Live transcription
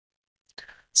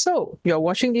So you're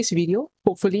watching this video,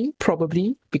 hopefully,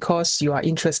 probably, because you are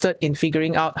interested in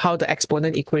figuring out how the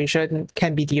exponent equation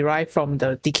can be derived from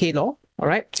the decay law. All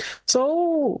right,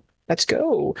 so let's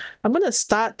go. I'm going to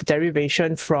start the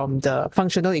derivation from the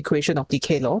functional equation of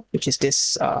decay law, which is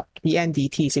this dn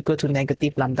dt is equal to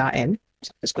negative lambda n.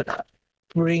 So I'm just going to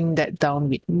bring that down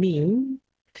with me.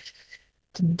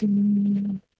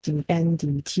 Dn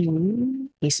dt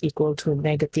is equal to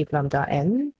negative lambda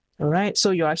n. All right, so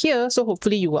you are here, so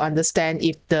hopefully you will understand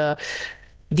if the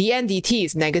dn dt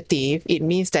is negative, it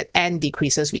means that n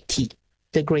decreases with t.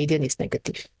 The gradient is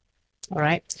negative. All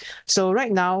right, so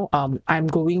right now I'm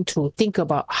going to think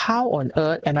about how on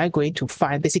earth am I going to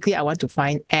find, basically I want to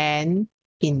find n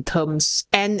in terms,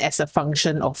 n as a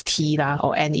function of t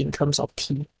or n in terms of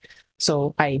t.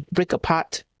 So I break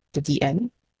apart the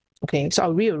dn. Okay, so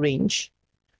I'll rearrange.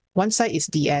 One side is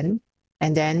dn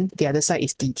and then the other side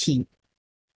is dt.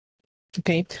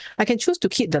 Okay, I can choose to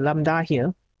keep the lambda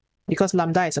here because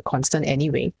lambda is a constant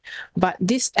anyway, but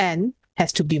this n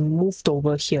has to be moved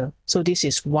over here. So this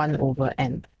is 1 over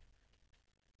n.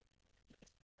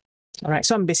 All right,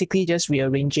 so I'm basically just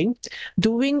rearranging,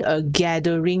 doing a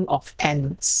gathering of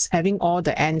n's, having all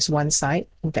the n's one side.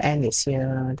 The n is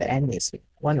here, the n is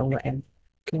 1 over n.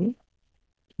 Okay,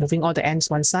 moving all the n's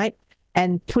one side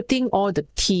and putting all the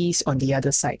t's on the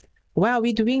other side. Why are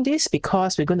we doing this?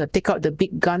 Because we're going to take out the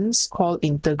big guns called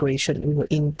integration. We will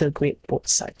integrate both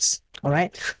sides. All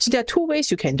right. So there are two ways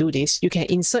you can do this. You can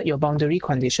insert your boundary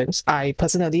conditions. I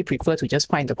personally prefer to just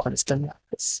find the constant.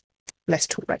 It's less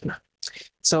true right now.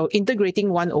 So integrating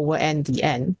 1 over n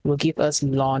dn will give us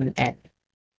ln n.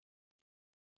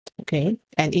 Okay.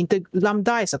 And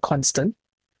lambda is a constant.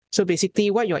 So basically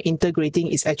what you're integrating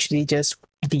is actually just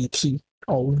dt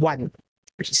or 1,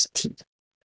 which is t.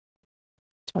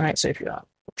 All right, so if you're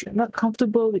not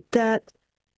comfortable with that,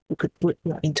 you could put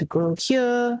your integral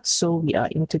here. So we are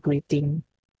integrating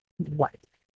 1.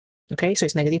 Okay, so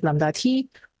it's negative lambda t.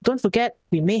 Don't forget,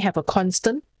 we may have a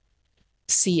constant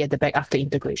c at the back after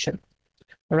integration.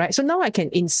 All right, so now I can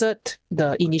insert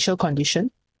the initial condition.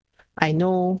 I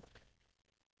know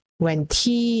when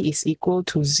t is equal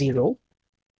to 0,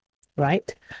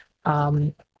 right,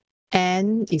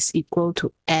 n is equal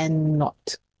to n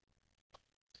naught.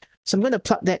 So I'm going to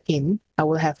plug that in. I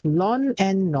will have ln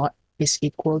n naught is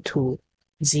equal to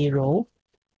 0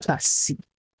 plus c.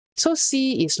 So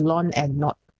c is ln n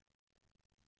naught.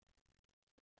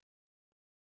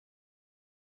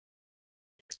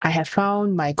 I have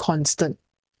found my constant.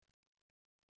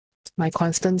 My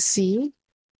constant c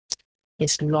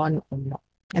is ln n naught.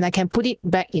 And I can put it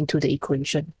back into the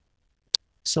equation.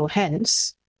 So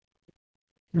hence,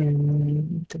 where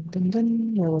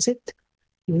was it?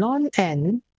 Ln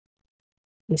n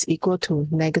is equal to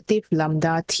negative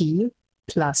lambda t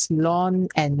plus ln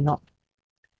n naught.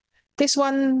 This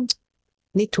one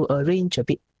need to arrange a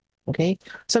bit, okay?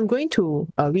 So I'm going to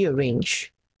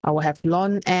rearrange. I will have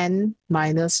ln n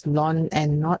minus ln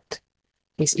n naught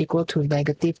is equal to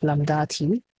negative lambda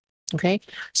t, okay?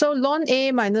 So ln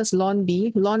a minus ln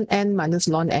b, ln n minus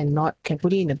ln n naught, can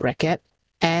put it in a bracket,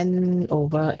 n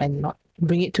over n naught.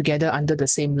 Bring it together under the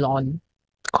same ln.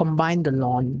 Combine the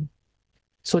ln,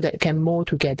 so that it can mold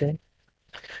together.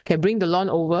 Okay, bring the ln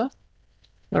over.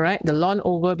 All right, the ln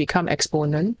over become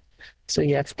exponent. So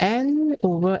you have n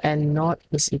over n naught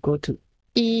is equal to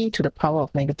e to the power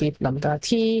of negative lambda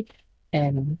t,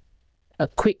 and a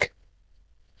quick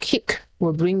kick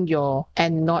will bring your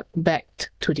n naught back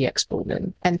to the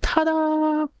exponent. And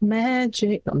ta-da!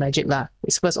 Magic. Not magic lah.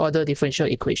 It's first order differential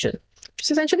equation. Which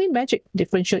is essentially magic.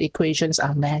 Differential equations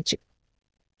are magic.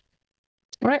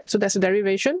 All right, so that's the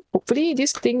derivation. Hopefully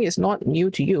this thing is not new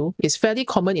to you. It's fairly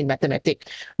common in mathematics.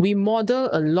 We model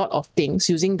a lot of things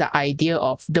using the idea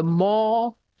of the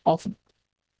more of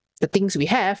the things we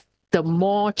have, the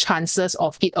more chances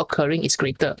of it occurring is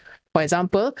greater. For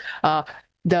example,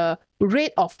 the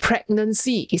rate of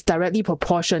pregnancy is directly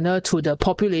proportional to the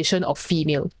population of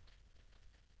female.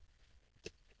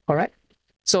 All right.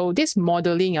 So this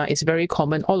modeling is very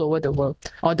common all over the world.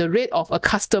 Or the rate of a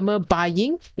customer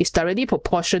buying is directly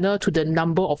proportional to the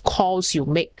number of calls you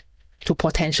make to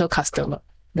potential customer.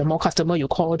 The more customer you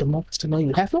call, the more customer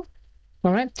you have. All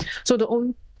right. So the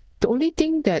only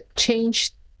thing that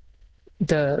changed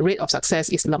the rate of success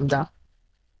is lambda.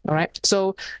 All right.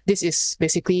 So this is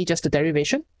basically just the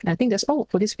derivation. I think that's all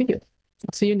for this video.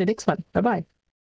 I'll see you in the next one. Bye-bye.